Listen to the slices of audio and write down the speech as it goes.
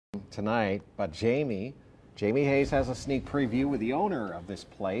tonight, but Jamie Hayes has a sneak preview with the owner of this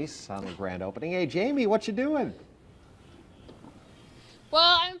place on the grand opening. Hey, Jamie, what you doing?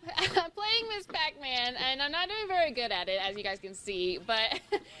 Well, I'm playing Miss Pac-Man, and I'm not doing very good at it, as you guys can see, but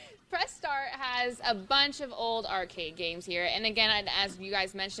Press Start has a bunch of old arcade games here. And again, as you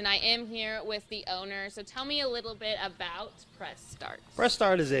guys mentioned, I am here with the owner, so tell me a little bit about Press Start. Press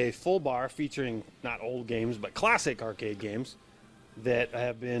Start is a full bar featuring not old games, but classic arcade games that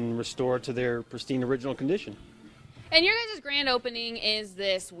have been restored to their pristine original condition. And your guys' grand opening is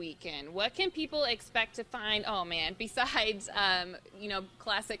this weekend. What can people expect to find, oh man, besides,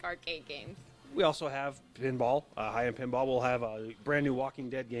 classic arcade games? We also have pinball, high-end pinball. We'll have a brand new Walking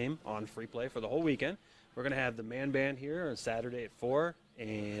Dead game on free play for the whole weekend. We're going to have the Man Band here on Saturday at 4,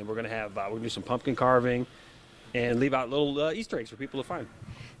 and we're going to have, we're going to do some pumpkin carving and leave out little Easter eggs for people to find.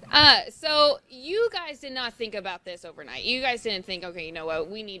 So you guys did not think about this overnight. You guys didn't think, okay, you know what,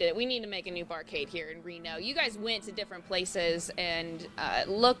 we need to make a new barcade here in Reno. You guys went to different places and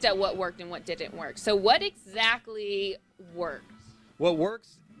looked at what worked and what didn't work. So what exactly worked? What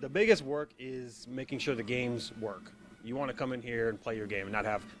works, the biggest work is making sure the games work. You want to come in here and play your game and not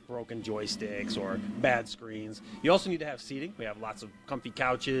have broken joysticks or bad screens. You also need to have seating. We have lots of comfy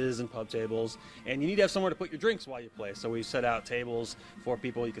couches and pub tables, and you need to have somewhere to put your drinks while you play. So we set out tables for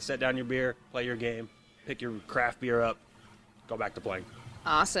people. You can set down your beer, play your game, pick your craft beer up, go back to playing.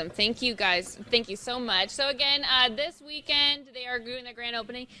 Awesome. Thank you, guys. Thank you so much. So again, this weekend they are doing the grand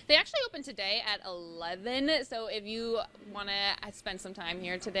opening. They actually open today at 11. So if you want to spend some time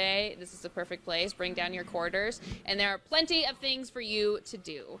here today, this is the perfect place. Bring down your quarters. And there are plenty of things for you to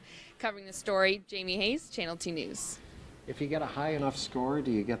do. Covering the story, Jamie Hayes, Channel 2 News. If you get a high enough score, do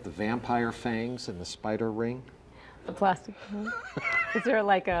you get the vampire fangs and the spider ring? The plastic. Is there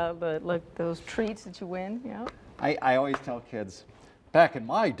like those treats that you win? You know? I always tell kids, back in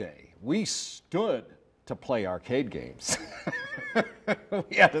my day, we stood to play arcade games.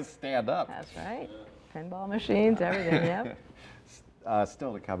 We had to stand up. That's right. Pinball machines, everything, yep.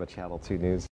 Still to come at Channel 2 News.